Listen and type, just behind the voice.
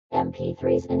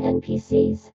MP3s and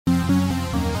NPCs.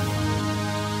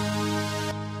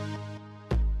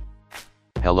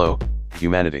 Hello,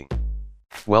 humanity.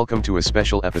 Welcome to a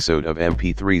special episode of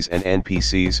MP3s and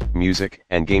NPCs, music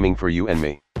and gaming for you and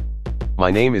me. My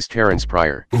name is Terrence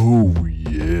Pryor. Oh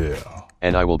yeah.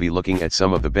 And I will be looking at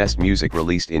some of the best music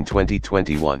released in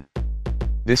 2021.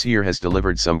 This year has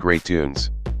delivered some great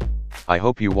tunes. I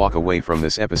hope you walk away from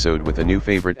this episode with a new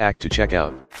favorite act to check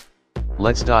out.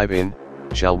 Let's dive in,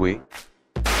 shall we?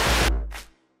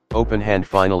 Open Hand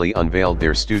finally unveiled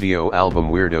their studio album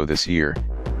Weirdo this year,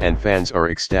 and fans are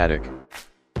ecstatic.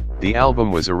 The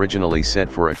album was originally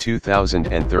set for a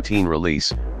 2013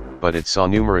 release, but it saw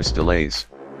numerous delays.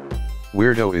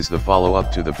 Weirdo is the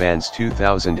follow-up to the band's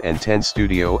 2010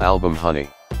 studio album Honey.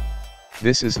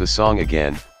 This is the song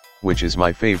Again, which is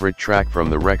my favorite track from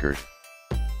the record.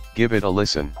 Give it a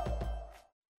listen.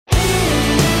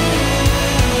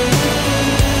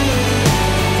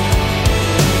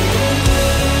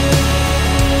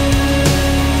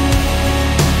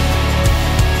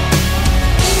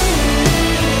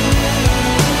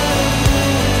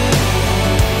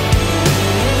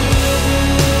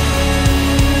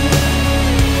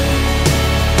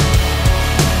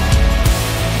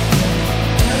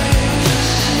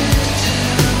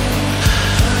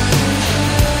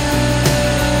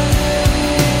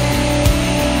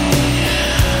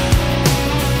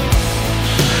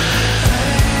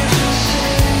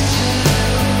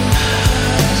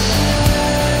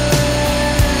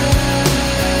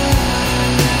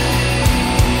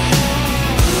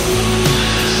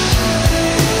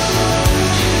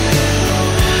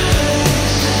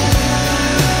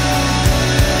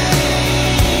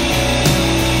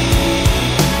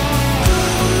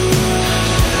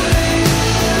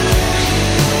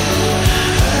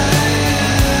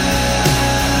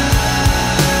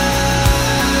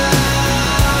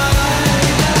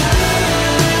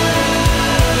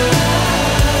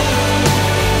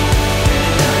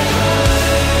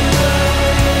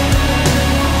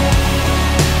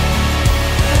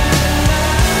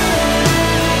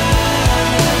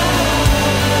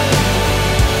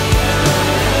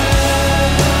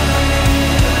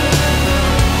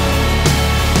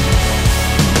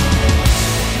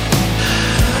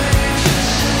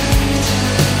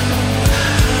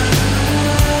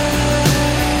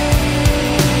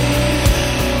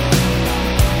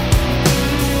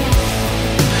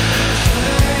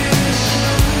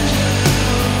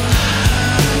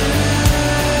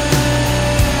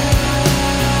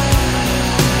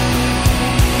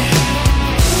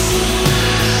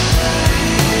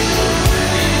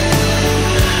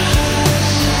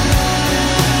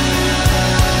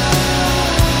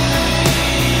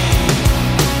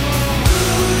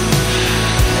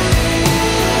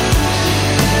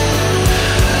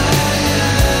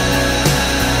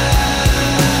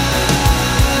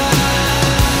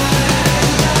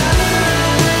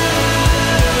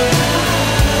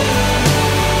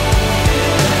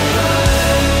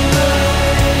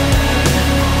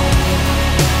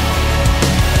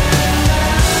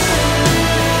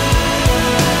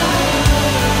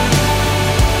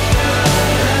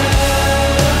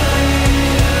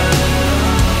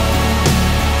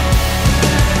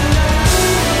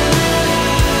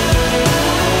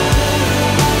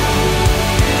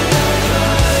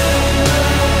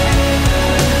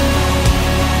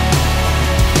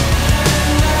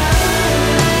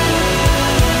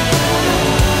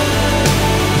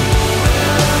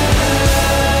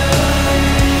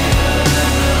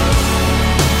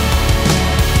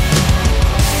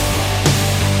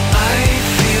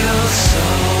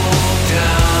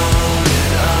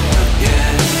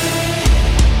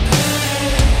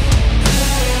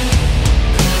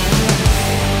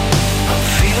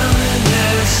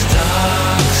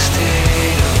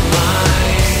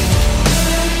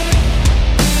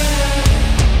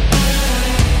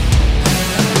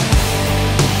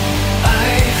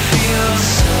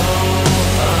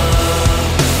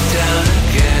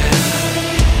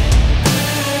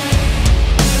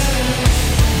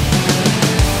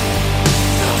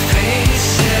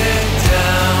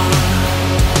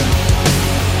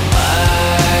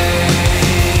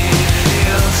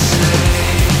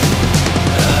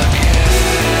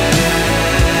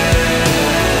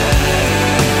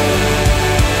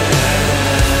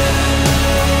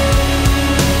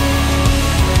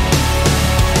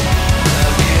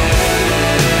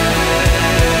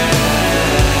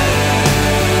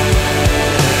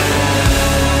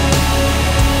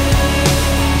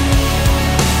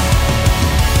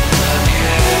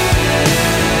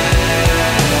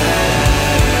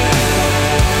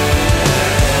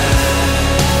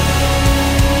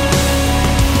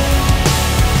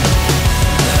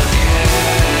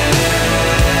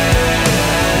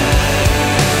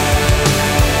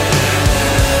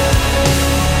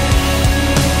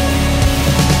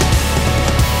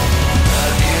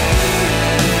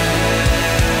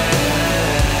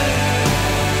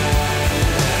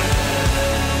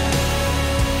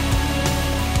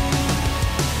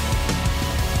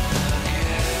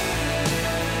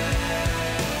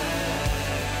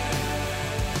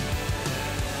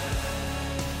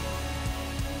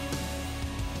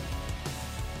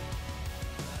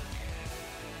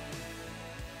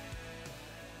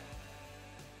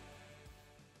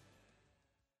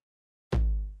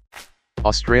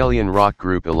 Australian rock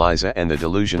group Eliza and the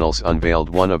Delusionals unveiled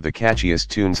one of the catchiest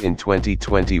tunes in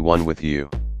 2021 with You.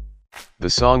 The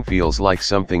song feels like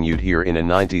something you'd hear in a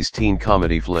 90s teen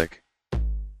comedy flick.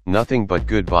 Nothing but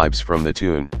good vibes from the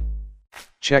tune.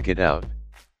 Check it out.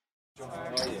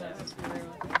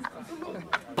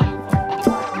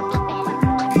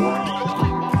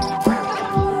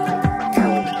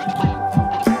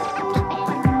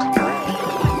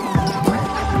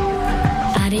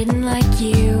 I didn't like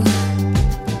you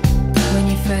when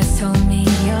you first told me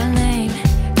your name.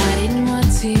 I didn't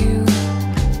want to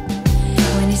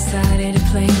when you started to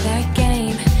play that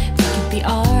game. Think it'd be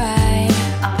alright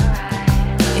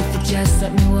if you just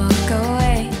let me walk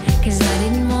away. Cause I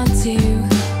didn't want to,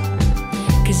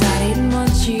 cause I didn't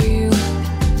want you.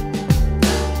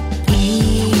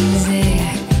 Easy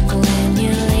when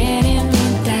you're letting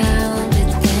me down,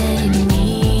 but then you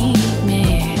need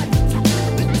me.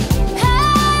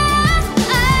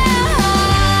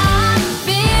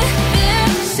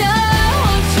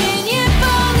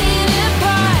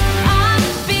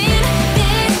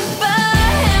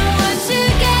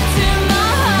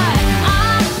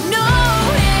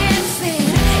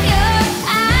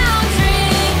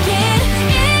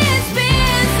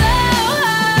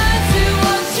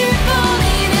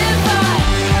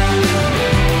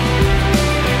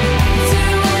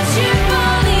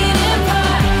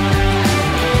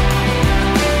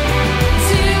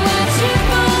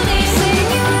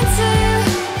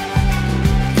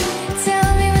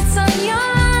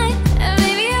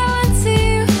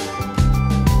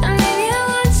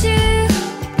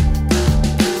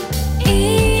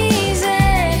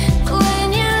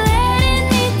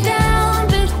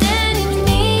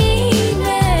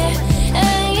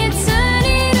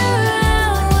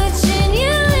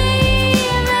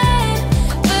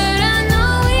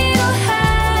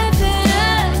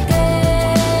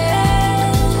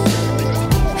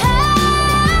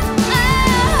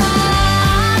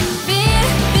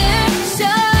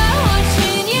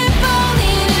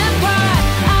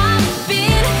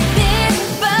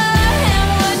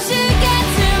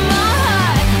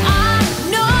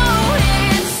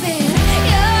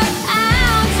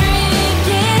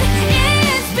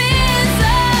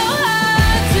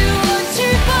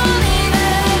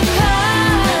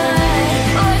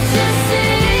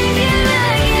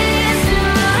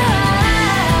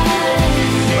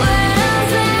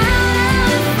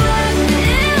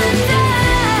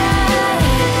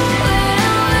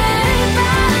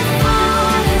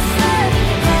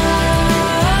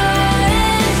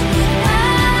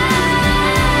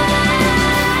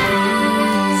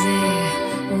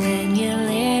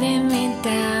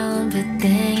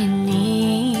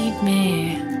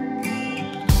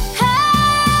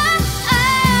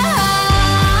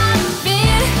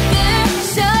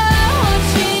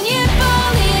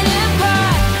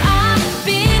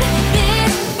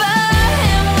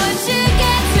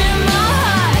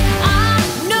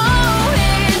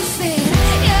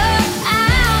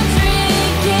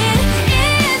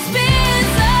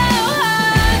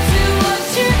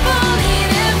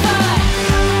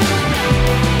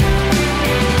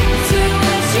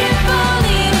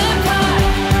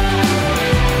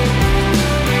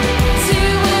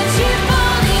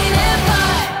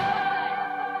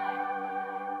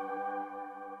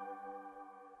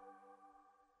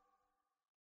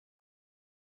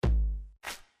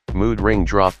 Mood Ring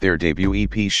dropped their debut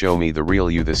EP Show Me the Real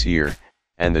You this year,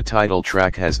 and the title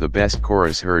track has the best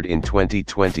chorus heard in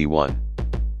 2021.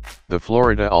 The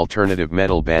Florida alternative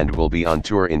metal band will be on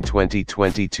tour in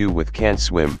 2022 with Can't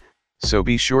Swim, so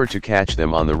be sure to catch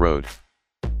them on the road.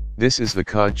 This is the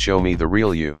cut Show Me the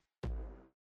Real You.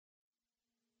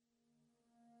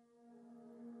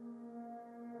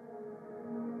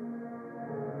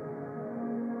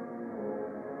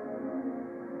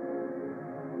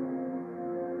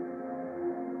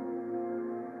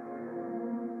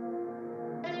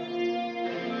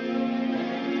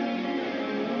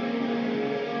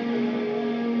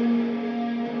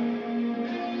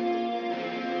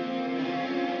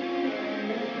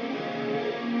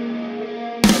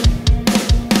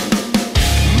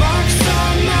 My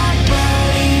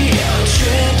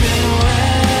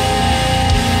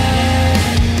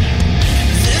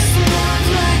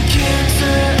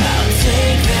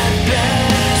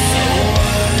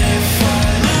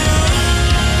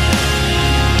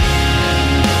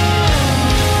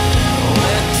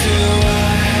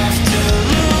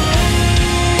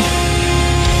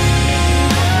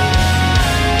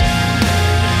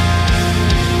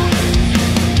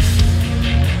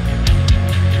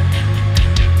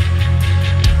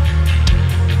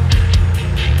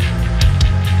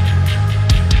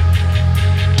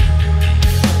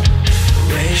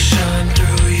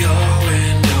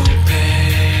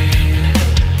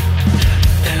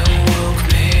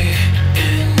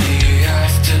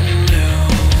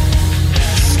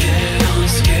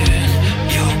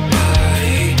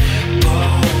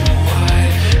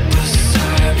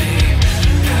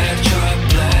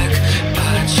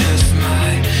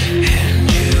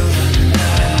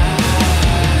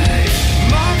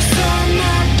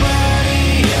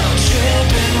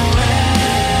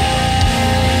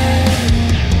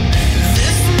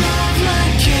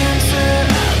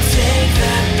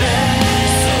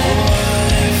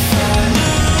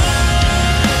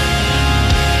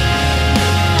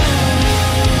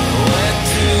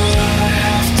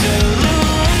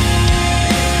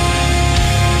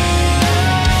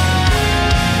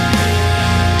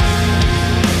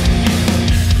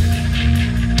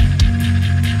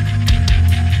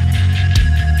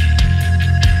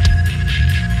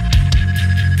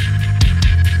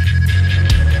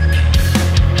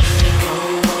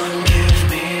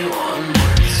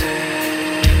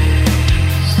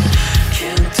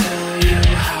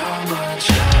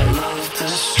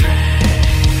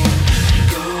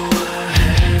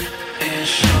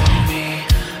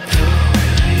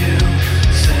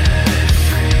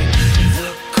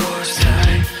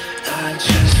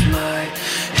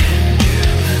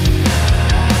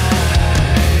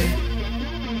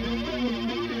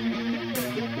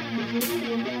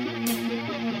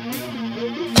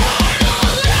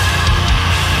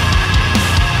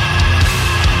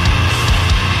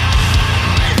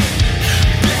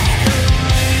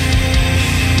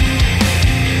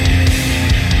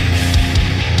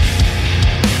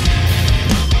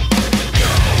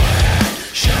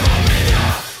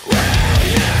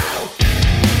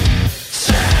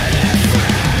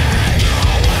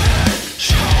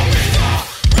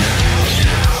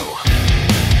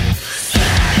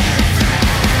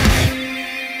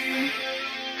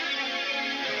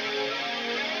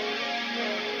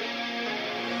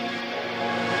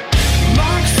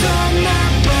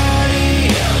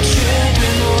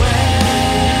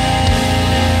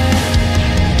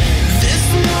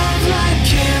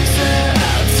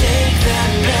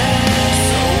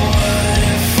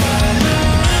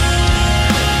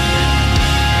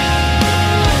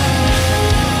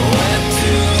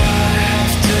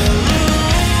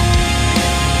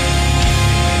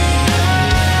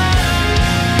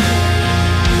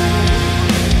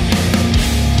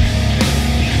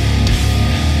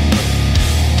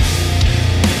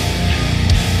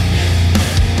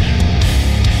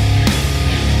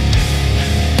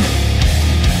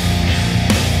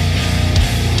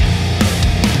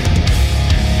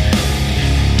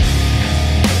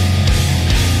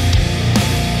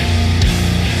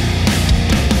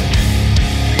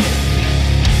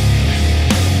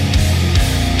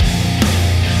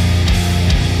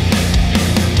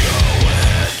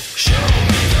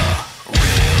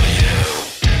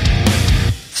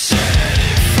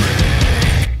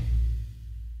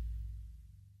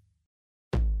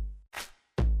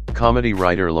Comedy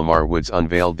writer Lamar Woods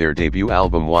unveiled their debut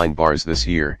album Wine Bars this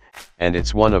year, and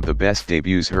it's one of the best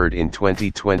debuts heard in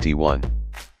 2021.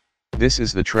 This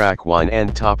is the track Wine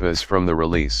and Tapas from the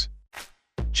release.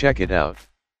 Check it out.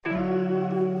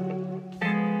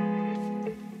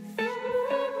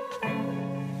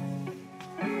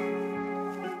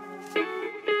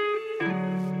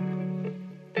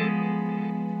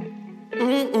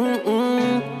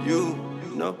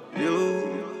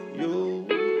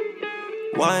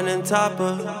 Wine and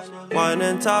tapas, wine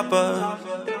and tapas,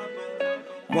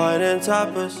 wine and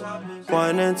tapas,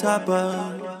 wine and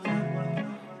tapas,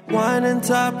 wine and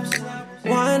tapas,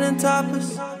 wine and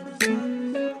tapas,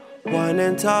 wine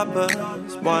and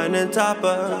tapas, wine and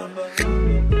tapas.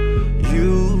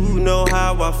 You know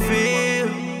how I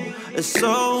feel. It's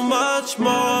so much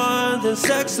more than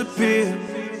sex appeal.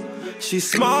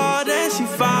 She's smart and she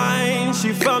fine,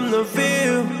 she from the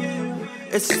Ville.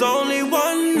 It's only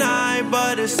one night,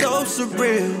 but it's so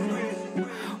surreal.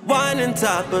 Wine and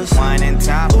tapas, wine and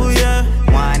tapas, ooh yeah.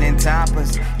 Wine and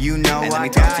tapas, you know I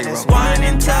got us. Wine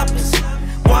and tapas,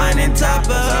 wine and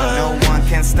tapas. No one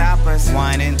can stop us.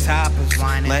 Wine and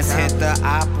tapas, let's hit the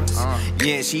operas.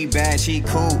 Yeah, she bad, she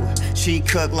cool. She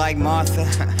cook like Martha.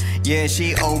 Yeah,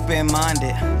 she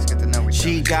open-minded.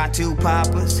 She got 2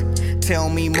 papas. Tell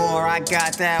me more, I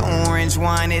got that orange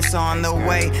wine, it's on the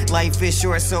way. Life is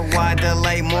short, so why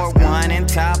delay? More wine and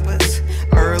tapas,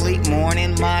 early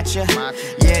morning matcha.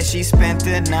 Yeah, she spent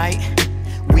the night,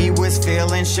 we was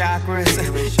feeling chakras.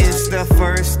 It's the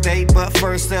first date, but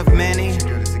first of many.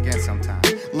 Do this again sometime.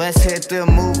 Let's hit the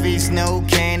movies, no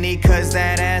candy, cause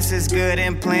that ass is good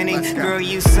and plenty. Girl,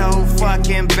 you so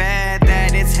fucking bad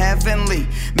that it's heavenly.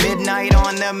 Midnight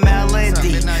on the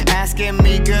melody, asking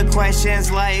me good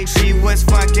questions like she was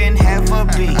fucking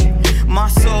heavy. My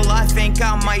soul, I think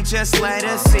I might just let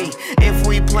her see. If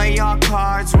we play our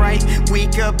cards right, we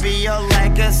could be a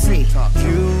legacy.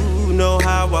 You know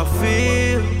how I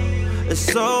feel. It's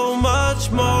so much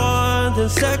more than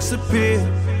sex appeal.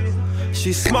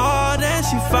 She's smart and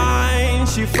she fine,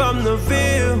 she from the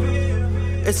Ville.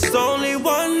 It's only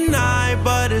one night,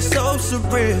 but it's so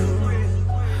surreal.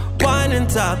 Wine and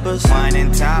tapas, wine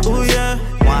and tapas, ooh yeah.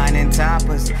 Wine and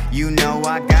tapas, you know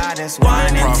I got us.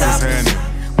 Wine and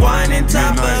tapas, wine and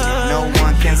tapas. No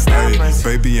one can stop us.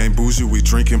 Baby ain't bougie, we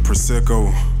drinking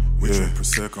Prosecco. We drink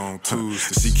Prosecco on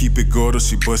Tuesday. She keep it gutter,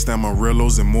 she bust down my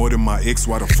Rellos and more than my ex.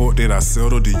 Why the fuck did I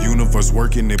settle? The universe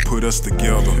working, they put us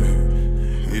together.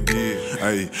 It did.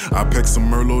 Hey, I packed some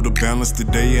Merlot to balance the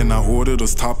day, and I ordered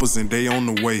us tapas and they on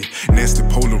the way. Nasty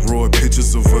Polaroid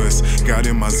pictures of us. Got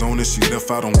in my zone and she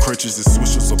left out on crutches. It's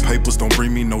swishers or papers, don't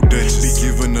bring me no Dutchess. Be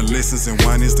giving the lessons and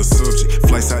wine is the subject.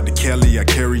 Flights out to Cali, I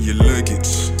carry your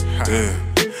luggage. Yeah.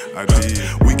 I did.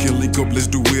 We can link up, let's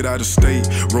do it out of state.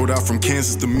 Rode out from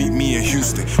Kansas to meet me in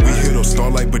Houston. We hit up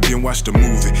Starlight, but then watched the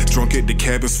movie. Drunk at the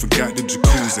cabins, forgot the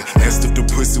jacuzzi. Asked if the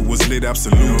pussy was lit,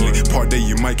 absolutely. Part day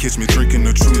you might catch me drinking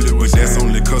the Truly, but that's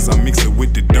only cause I mix it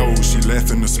with the dough. She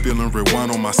laughing and spilling red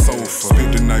wine on my sofa.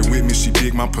 Spent the night with me, she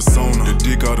dig my persona. The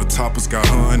dick of the toppers got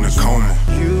her in a coma.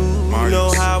 You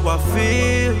know how I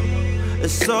feel.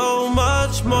 It's so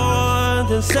much more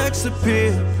than sex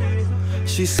appeal.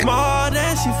 She's smart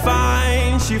and she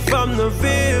fine, she from the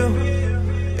Ville.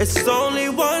 It's only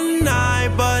one night,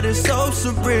 but it's so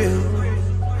surreal.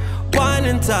 Wine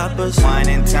and tapas, wine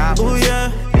and tapas, ooh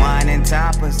yeah. Wine and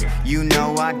tapas, you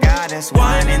know I got us.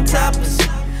 Wine and tapas,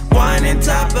 wine and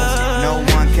tapas. No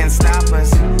one can stop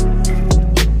us.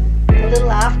 A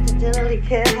little after dinner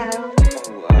liqueur, Harold.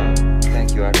 Oh,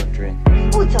 thank you, I don't drink.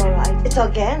 Oh, it's all right. It's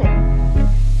organic.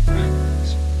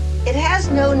 It has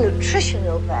no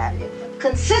nutritional value.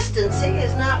 Consistency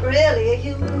is not really a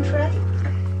human trait.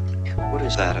 What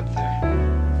is that up there?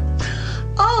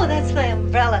 Oh, that's my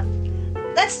umbrella.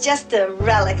 That's just a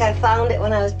relic. I found it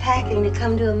when I was packing to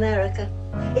come to America.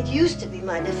 It used to be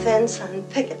my defense on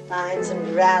picket lines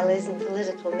and rallies and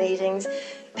political meetings,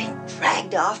 being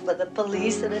dragged off by the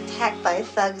police and attacked by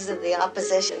thugs of the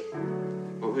opposition.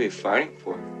 What were you fighting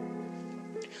for?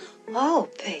 Oh,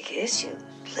 big issues.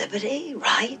 Liberty,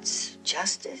 rights,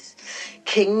 justice.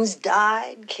 Kings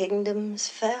died, kingdoms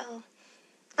fell.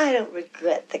 I don't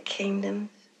regret the kingdoms.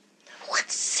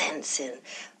 What sense in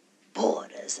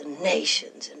borders and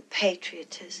nations and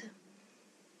patriotism?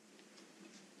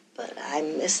 But I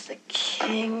miss the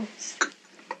kings.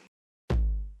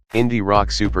 Indie rock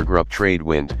supergroup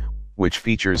Tradewind, which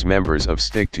features members of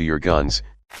Stick to Your Guns,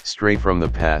 Stray from the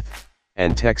Path,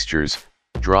 and Textures,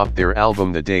 dropped their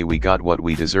album The Day We Got What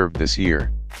We Deserved this year.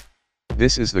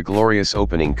 This is the glorious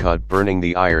opening cut Burning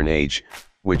the Iron Age,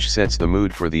 which sets the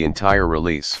mood for the entire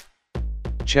release.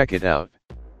 Check it out.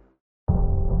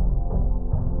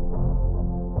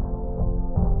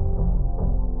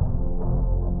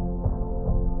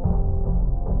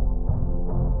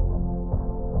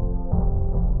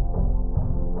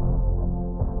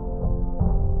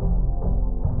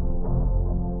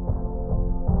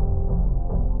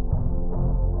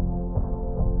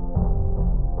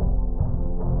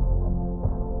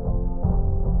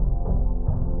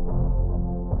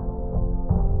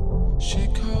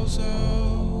 goes out,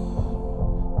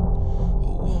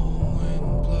 a warm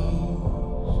wind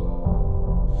blows.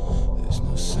 There's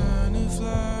no sign of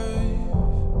life,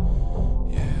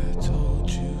 yeah, I told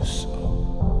you so.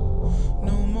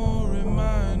 No more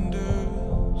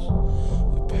reminders,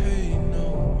 we pay no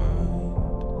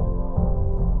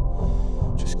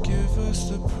mind. Just give us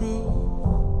the proof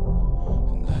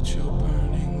and let your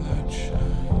burning light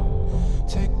shine.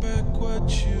 Take back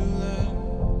what you lent,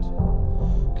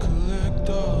 collect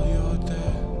all your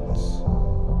debts.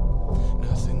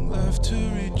 Nothing left to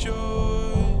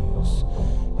rejoice,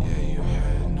 yeah, you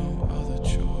had no other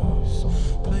choice.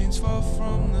 Planes fall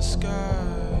from the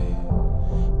sky,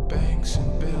 banks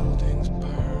and buildings burn.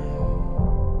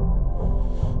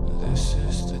 This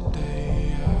is the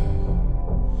day,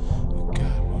 we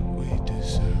got what we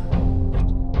deserved.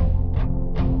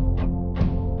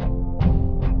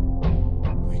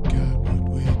 We got what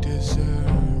we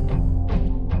deserved.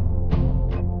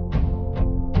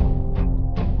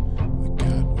 We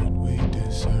got what we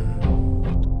deserved.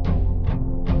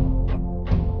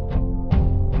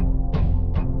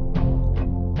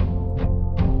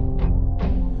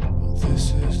 Well, this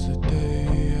is the day,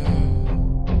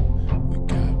 we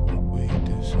got what we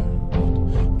deserved.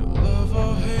 No love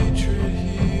or hatred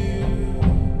here,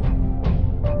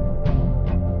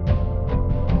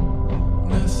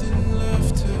 nothing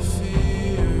left to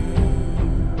fear.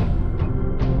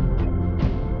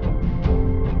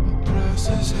 All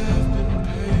prices have been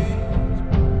paid,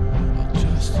 all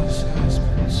justice has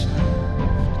been served.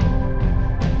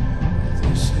 Well,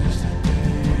 this is the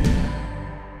day,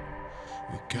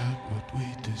 we got what we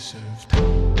deserved.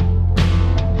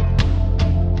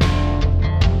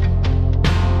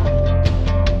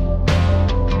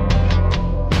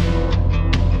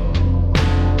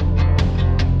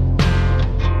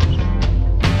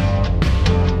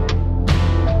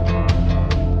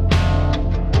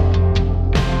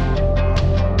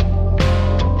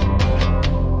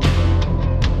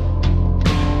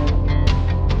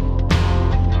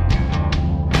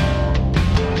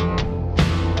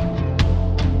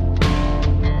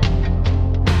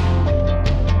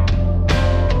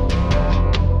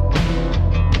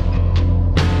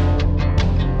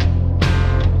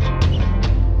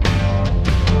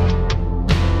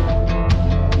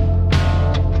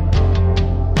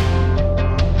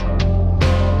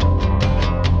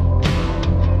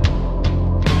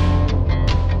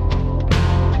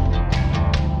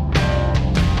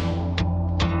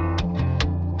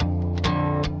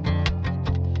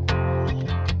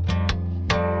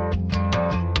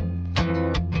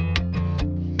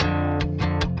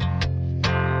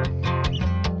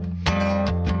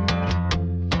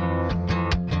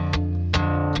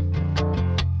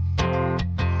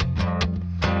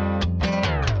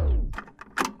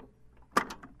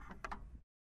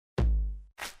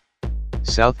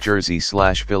 South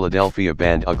Jersey/Philadelphia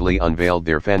band Ugly unveiled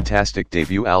their fantastic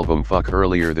debut album Fuck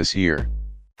earlier this year.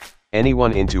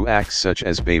 Anyone into acts such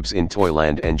as Babes in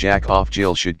Toyland and Jack Off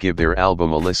Jill should give their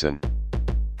album a listen.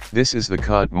 This is the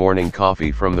Cod Morning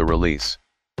Coffee from the release.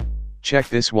 Check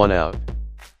this one out.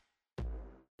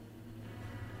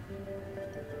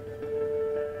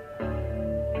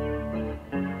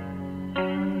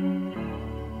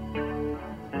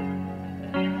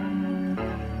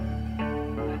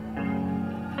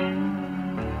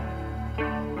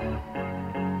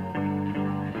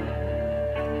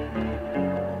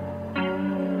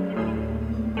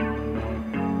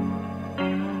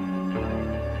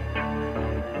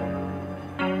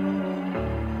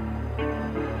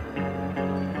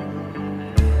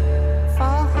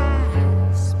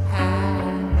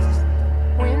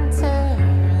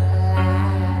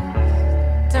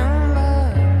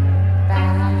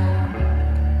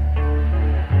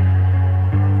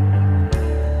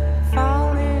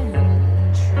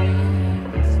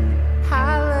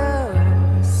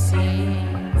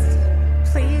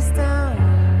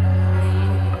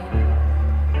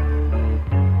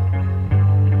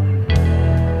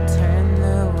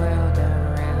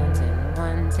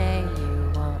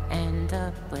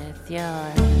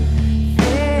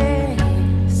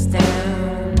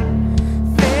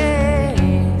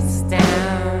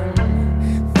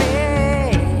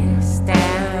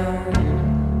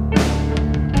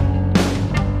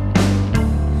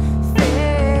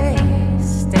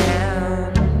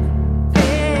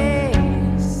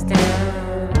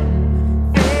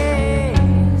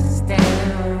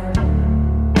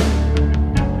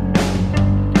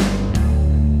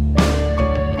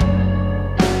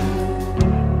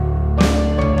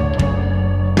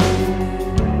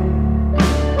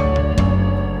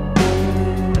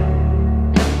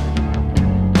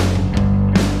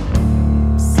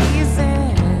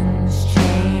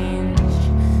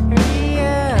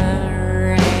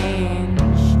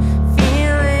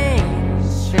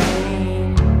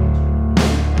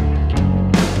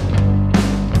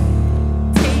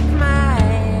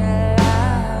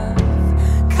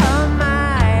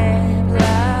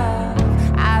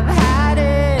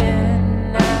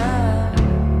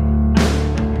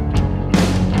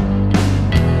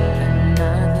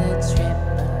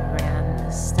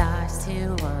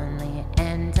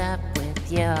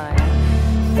 with your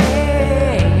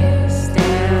face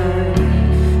down,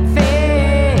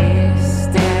 face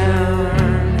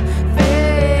down,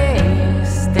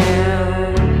 face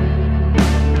down,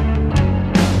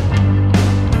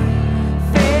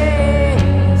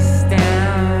 face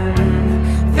down,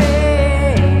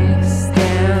 face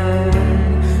down,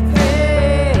 face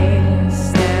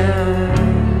down.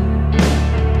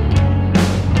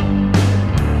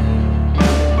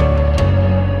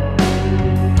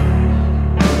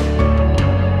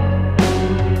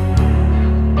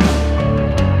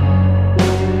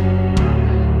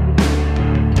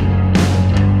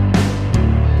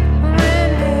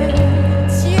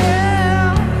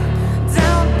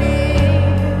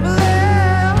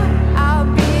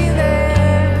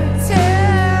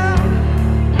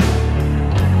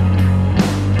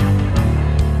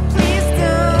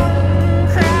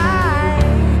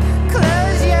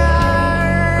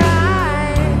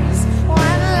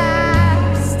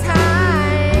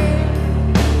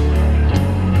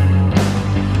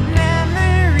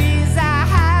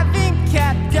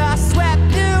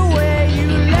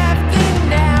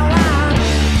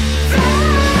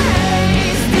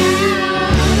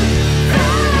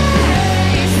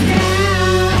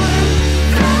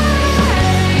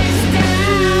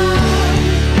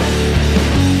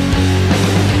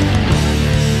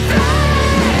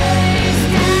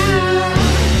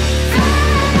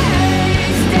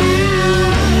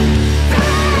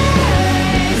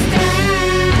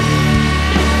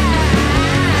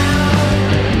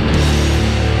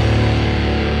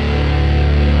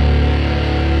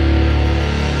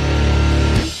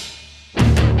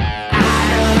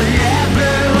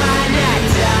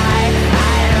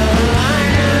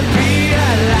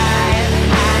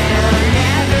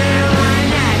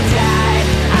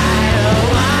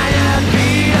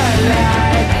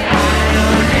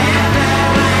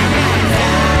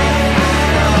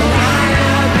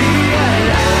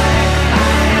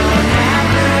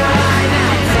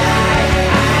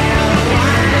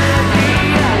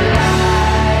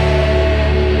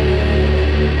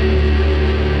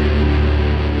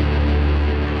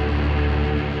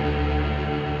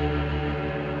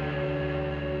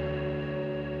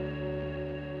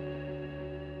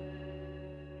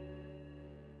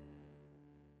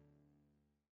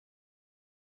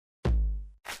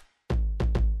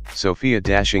 Sophia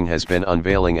Dashing has been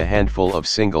unveiling a handful of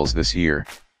singles this year,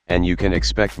 and you can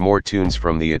expect more tunes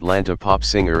from the Atlanta pop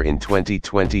singer in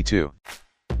 2022.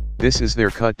 This is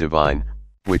their Cut Divine,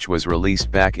 which was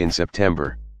released back in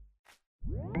September.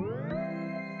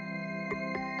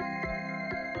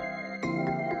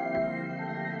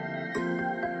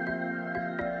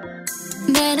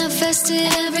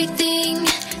 Manifested everything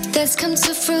that's come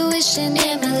to fruition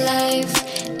in my life.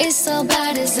 It's all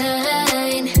by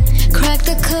design. Crack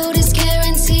the code is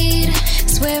guaranteed.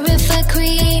 Swear if I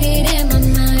create it in my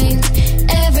mind,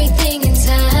 everything in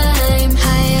time.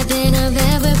 Higher than I've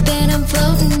ever been, I'm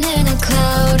floating in a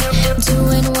cloud.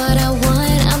 Doing what I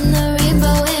want, I'm the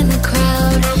rainbow in the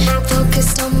crowd.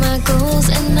 Focused on my goals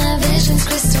and my vision's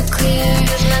crystal clear.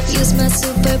 Use my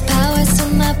superpowers so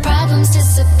my problems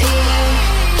disappear.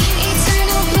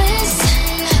 Eternal bliss,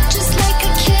 just like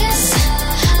a kiss.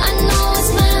 I know it's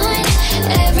mine,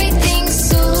 everything's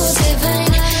so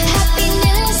divine.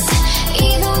 Happiness,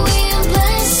 either way I'm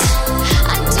blessed.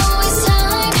 I don't waste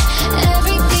time,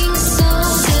 everything's so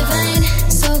divine.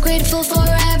 So grateful for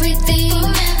everything.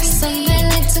 Some may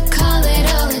like to call it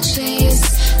all a chase,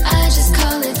 I just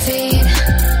call it fate.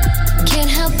 Can't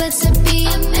help but to be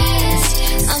amazed.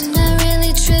 I'm not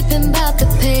really tripping about the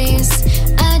pace,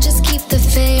 I just keep the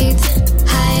faith.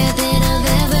 Higher than I've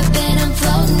ever been, I'm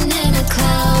floating in a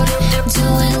cloud.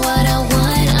 Doing what I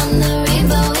want, I'm the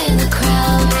rainbow in the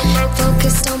crowd.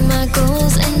 Focused on my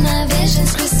goals and my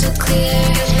vision's crystal clear.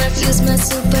 Use my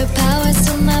superpowers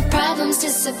so my problems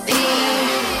disappear.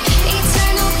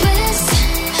 Eternal bliss,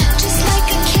 just like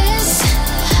a kiss.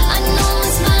 I know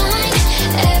it's mine,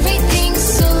 everything's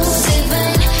so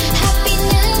divine.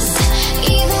 Happiness,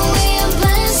 either way I'm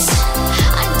blessed.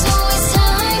 I don't waste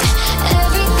time,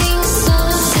 everything's so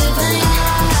divine.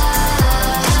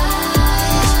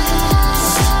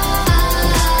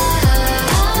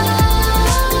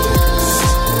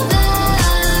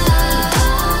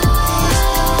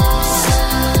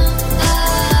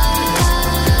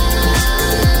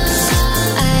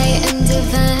 I am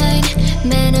divine,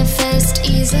 manifest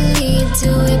easily,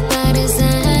 do it by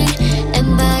design.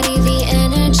 Embody the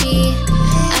energy,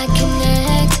 I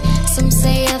connect. Some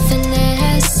say I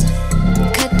finesse,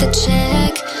 cut the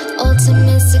check,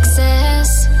 ultimate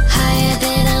success. Higher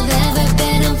than I've ever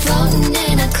been, I'm floating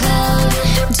in a cloud.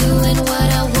 Doing what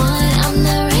I want, I'm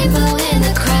the rainbow in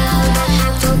the crowd.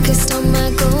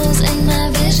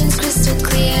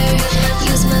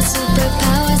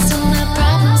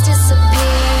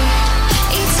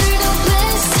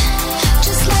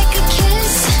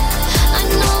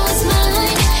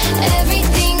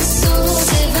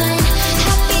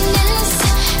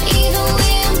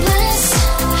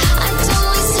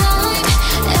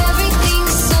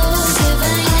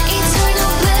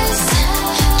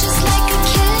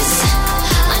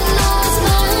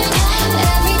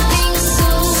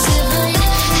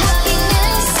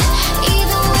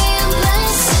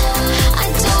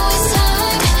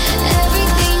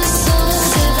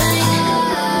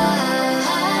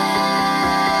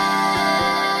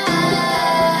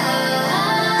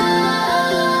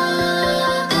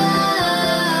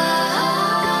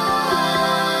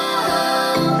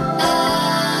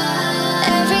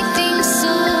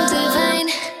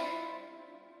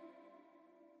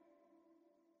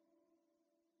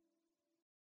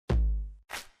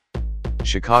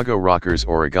 Chicago rockers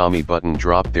Origami Button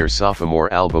dropped their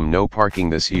sophomore album No Parking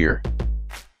this year.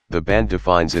 The band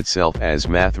defines itself as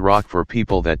math rock for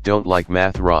people that don't like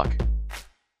math rock.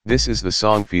 This is the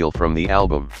song Feel from the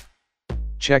album.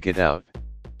 Check it out.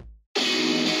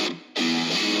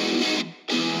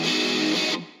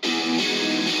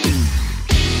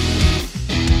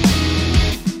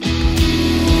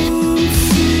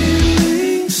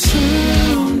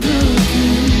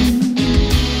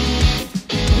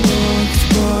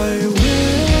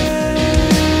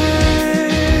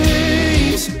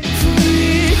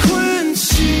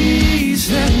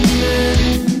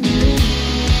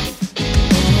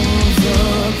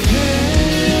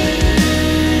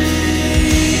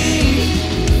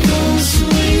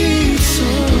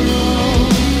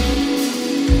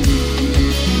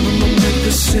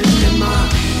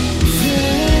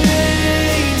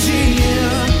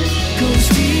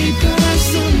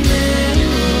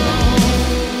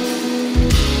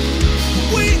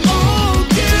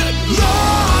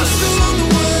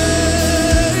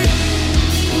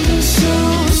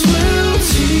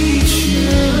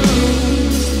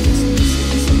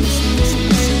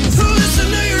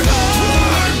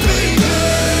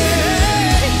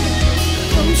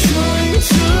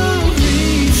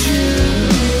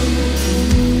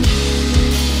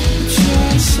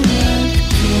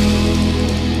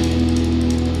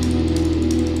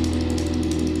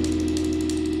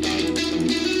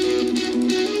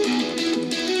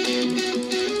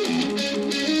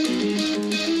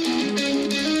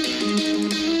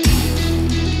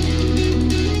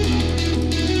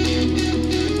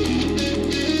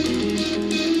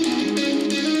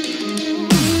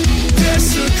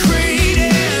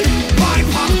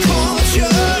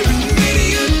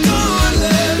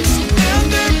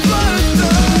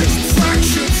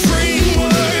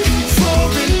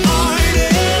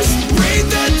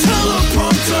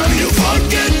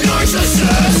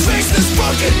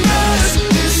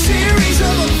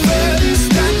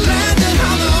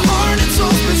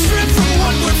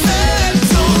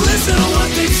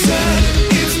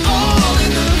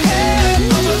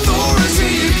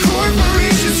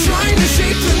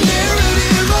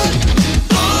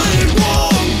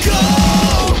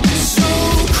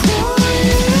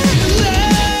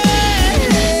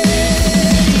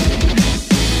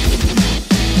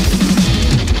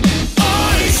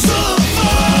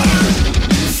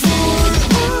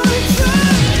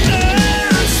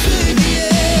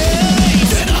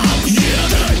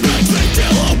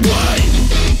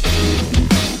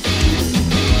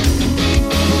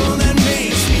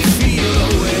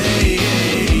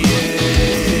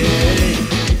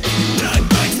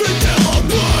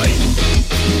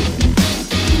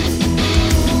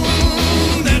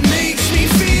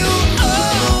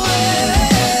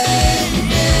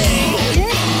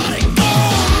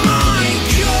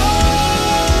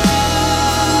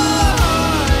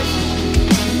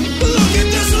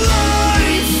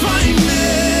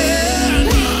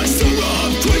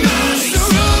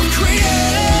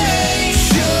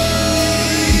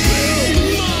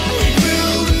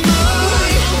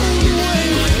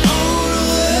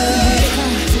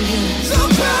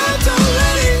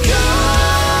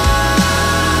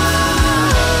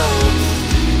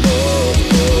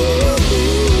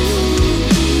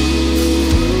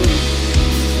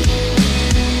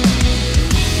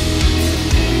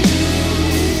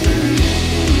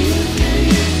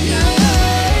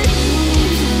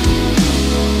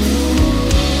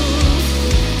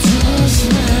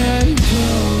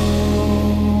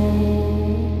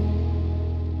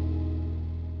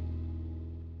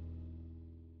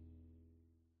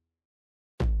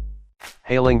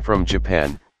 Hailing from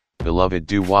Japan, beloved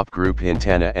doo-wop group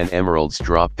Hintana and Emeralds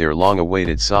dropped their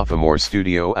long-awaited sophomore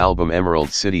studio album Emerald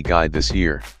City Guide this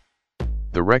year.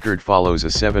 The record follows a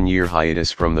 7-year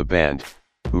hiatus from the band,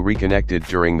 who reconnected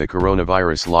during the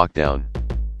coronavirus lockdown.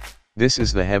 This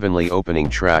is the heavenly opening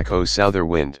track O Souther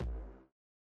Wind.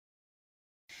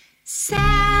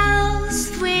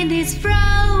 South wind is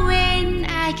blowing,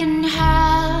 I can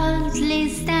hardly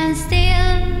stand still.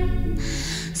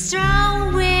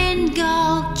 Strong wind,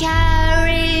 go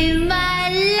carry my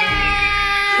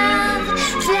love.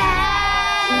 Fly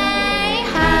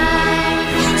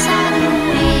high, southern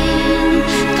wind,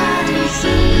 got a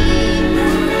heat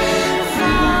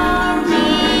for me.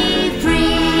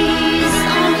 Breeze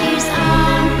on his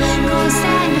arm, go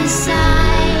stand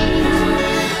beside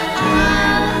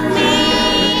of me.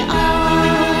 Oh,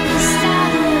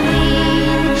 southern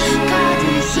wind, got a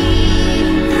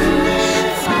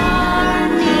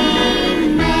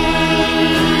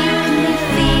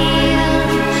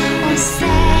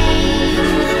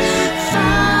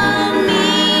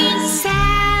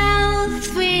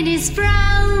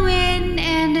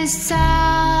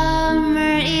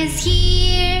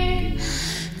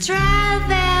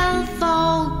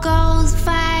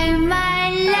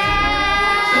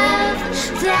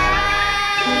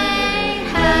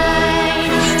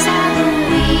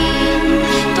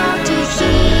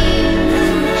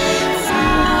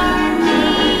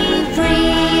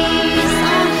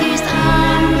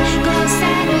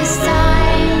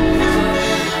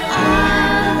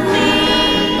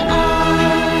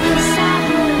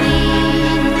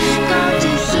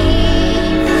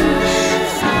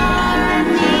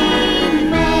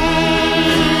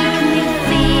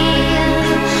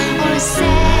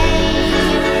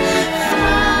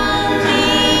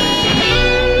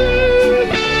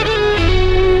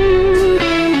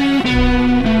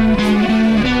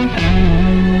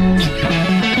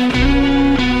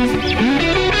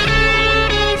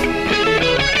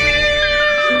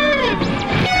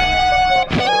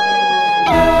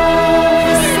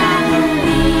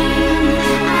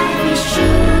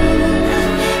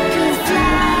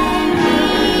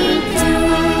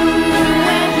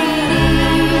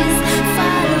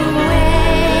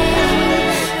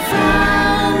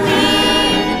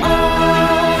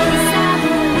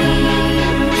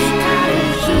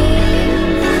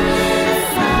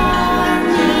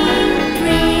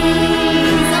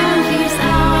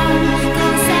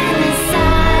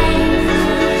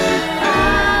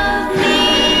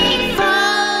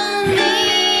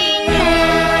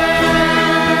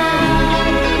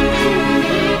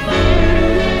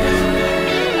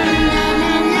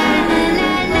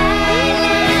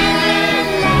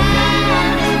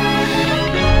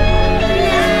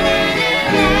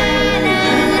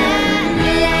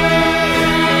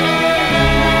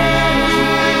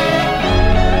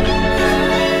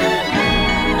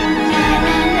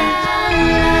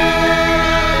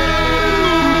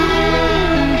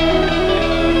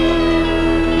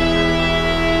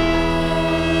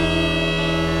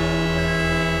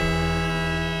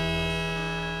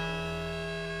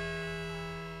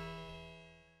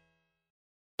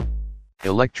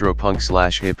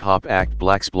Electropunk/hip-hop act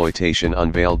Blaxploitation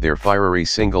unveiled their fiery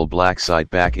single Black Site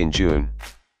back in June.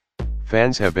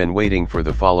 Fans have been waiting for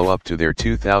the follow-up to their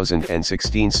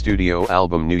 2016 studio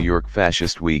album New York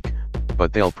Fascist Week,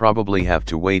 but they'll probably have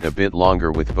to wait a bit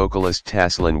longer with vocalist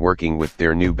Taslin working with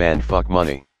their new band Fuck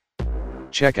Money.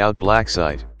 Check out Black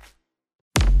Site.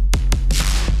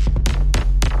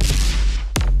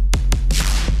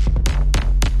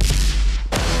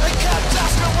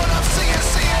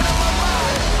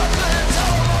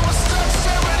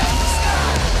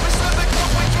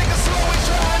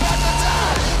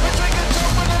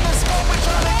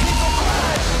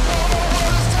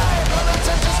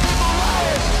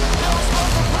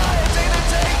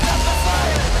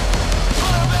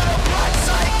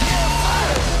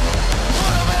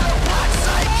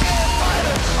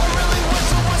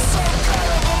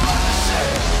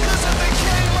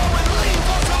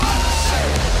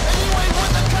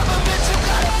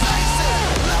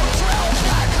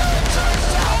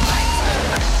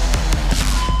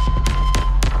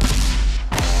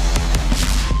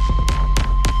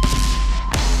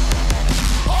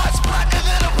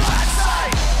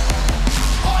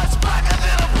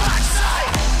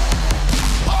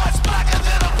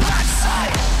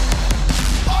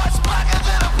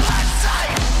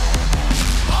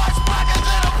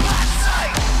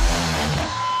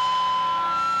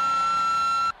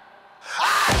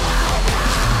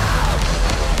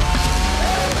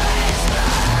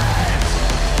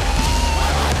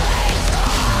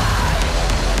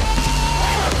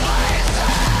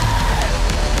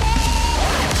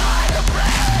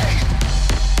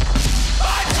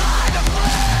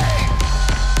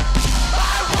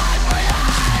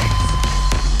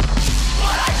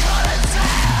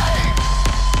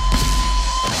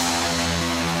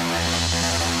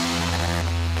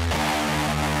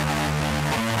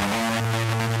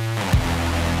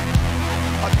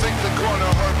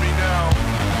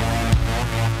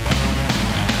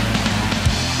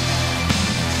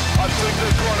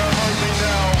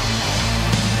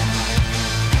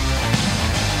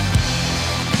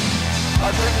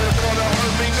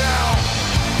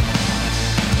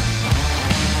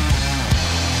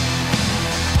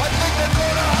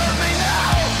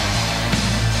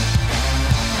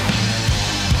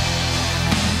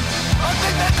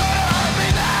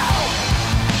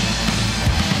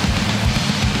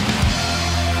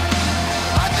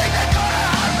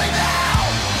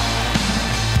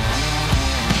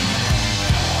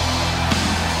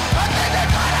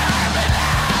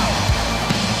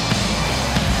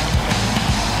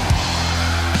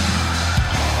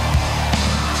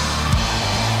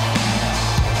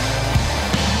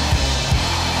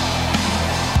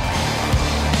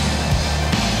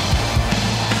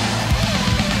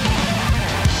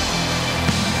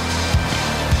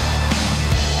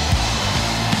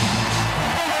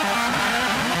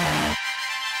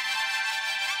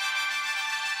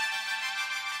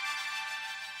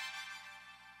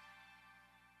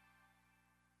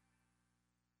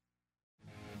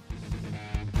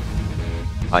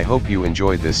 I hope you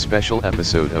enjoyed this special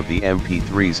episode of the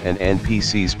MP3s and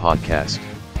NPCs podcast.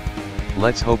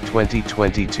 Let's hope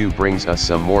 2022 brings us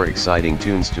some more exciting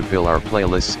tunes to fill our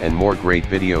playlists and more great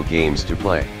video games to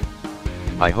play.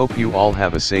 I hope you all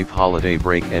have a safe holiday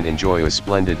break and enjoy a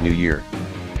splendid new year.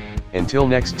 Until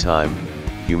next time,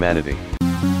 humanity.